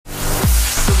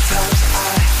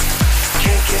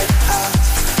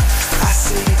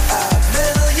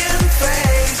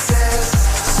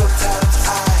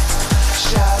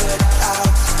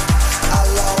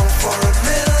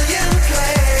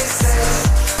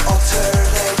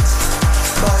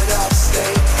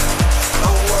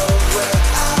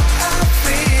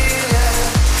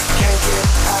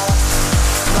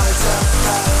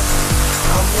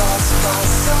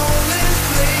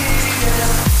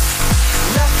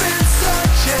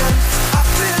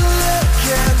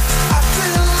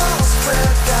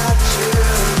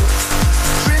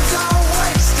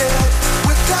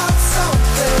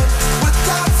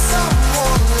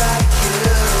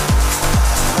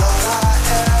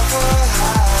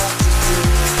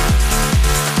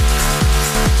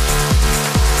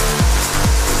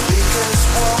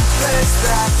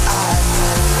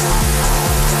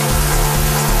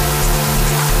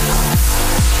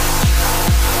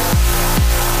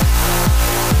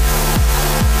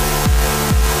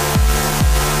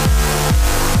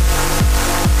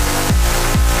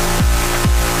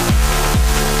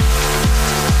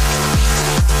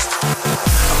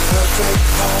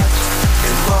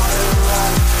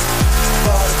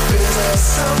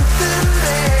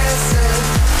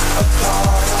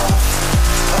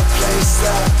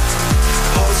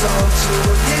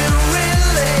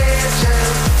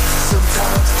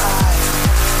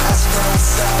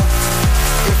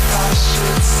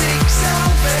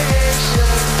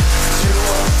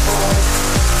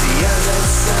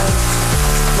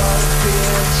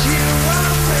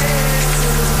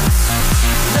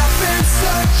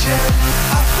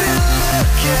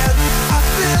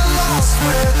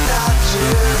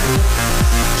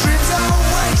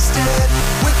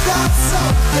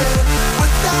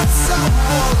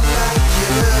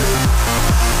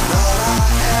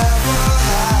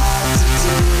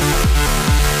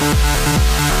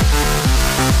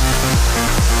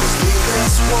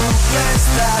place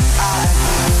that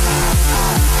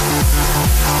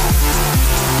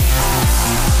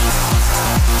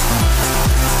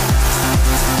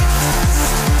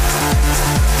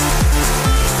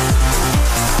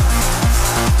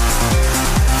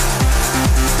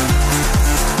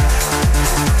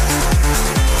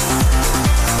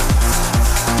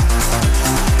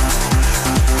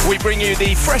We bring you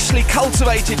the freshly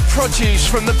cultivated produce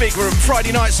from the big room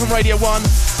Friday nights on Radio 1.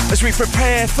 As we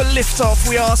prepare for liftoff,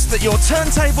 we ask that your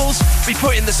turntables be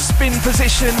put in the spin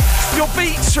position, your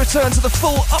beats return to the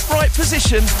full upright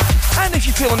position, and if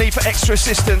you feel a need for extra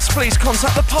assistance, please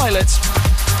contact the pilot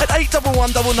at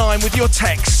 81199 with your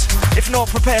text. If not,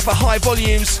 prepare for high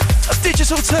volumes of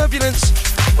digital turbulence,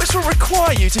 which will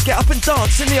require you to get up and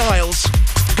dance in the aisles.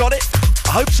 Got it?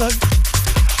 I hope so.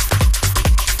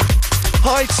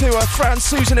 Hi to Fran,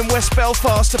 Susan in West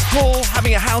Belfast, to Paul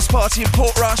having a house party in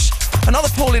Portrush, another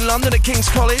Paul in London at King's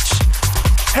College.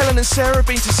 Helen and Sarah have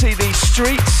been to see the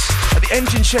Streets at the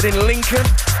Engine Shed in Lincoln.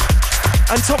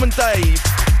 And Tom and Dave,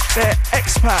 they're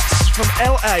expats from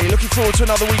LA, looking forward to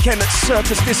another weekend at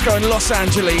Circus Disco in Los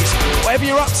Angeles. Whatever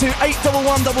you're up to,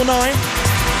 81199.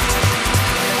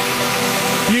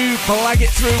 You blag it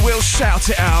through, we'll shout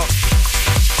it out.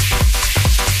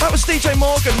 That was DJ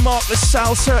Morgan, Mark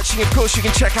LaSalle searching. Of course, you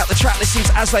can check out the track listings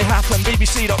as they happen,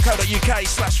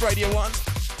 bbc.co.uk/Radio 1.